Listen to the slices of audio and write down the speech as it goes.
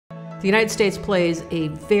The United States plays a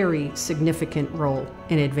very significant role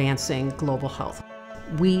in advancing global health.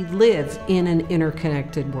 We live in an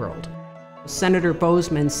interconnected world. Senator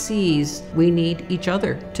Boozman sees we need each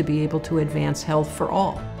other to be able to advance health for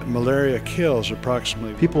all. Malaria kills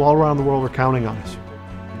approximately. People all around the world are counting on us.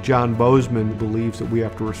 John Boozman believes that we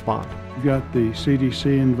have to respond. You've got the CDC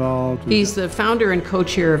involved. He's the founder and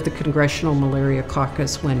co-chair of the Congressional Malaria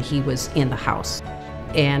Caucus when he was in the House.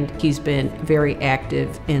 And he's been very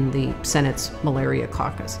active in the Senate's Malaria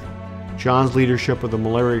Caucus. John's leadership of the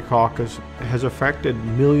Malaria Caucus has affected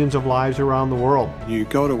millions of lives around the world. You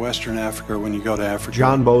go to Western Africa when you go to Africa.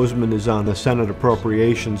 John Boozman is on the Senate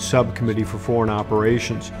Appropriations Subcommittee for Foreign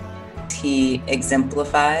Operations. He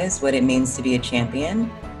exemplifies what it means to be a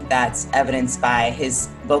champion. That's evidenced by his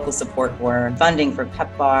vocal support for funding for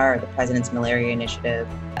PEPFAR, the President's Malaria Initiative,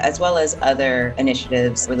 as well as other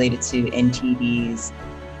initiatives related to NTDs.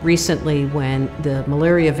 Recently, when the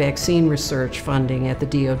malaria vaccine research funding at the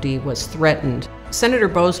DoD was threatened, Senator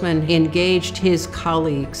Boozman engaged his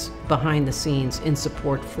colleagues behind the scenes in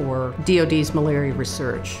support for DoD's malaria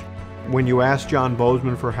research. When you ask John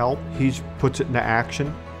Boozman for help, he puts it into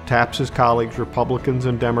action, taps his colleagues, Republicans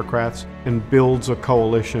and Democrats, and builds a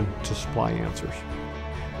coalition to supply answers.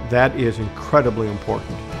 That is incredibly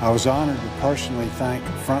important. I was honored to personally thank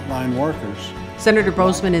frontline workers. Senator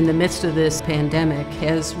Boozman, in the midst of this pandemic,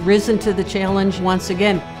 has risen to the challenge once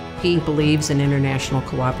again. He believes in international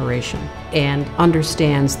cooperation and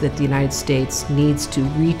understands that the United States needs to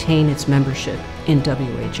retain its membership in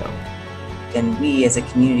WHO. And we as a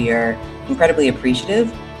community are incredibly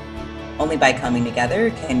appreciative. Only by coming together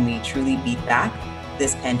can we truly beat back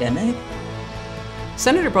this pandemic.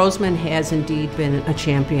 Senator Boozman has indeed been a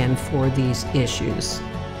champion for these issues.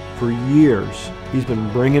 For years, he's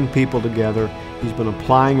been bringing people together. He's been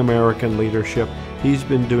applying American leadership. He's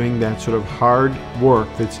been doing that sort of hard work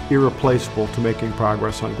that's irreplaceable to making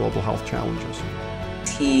progress on global health challenges.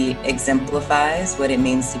 He exemplifies what it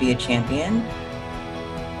means to be a champion,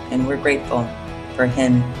 and we're grateful for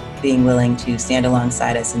him being willing to stand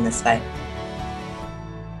alongside us in this fight.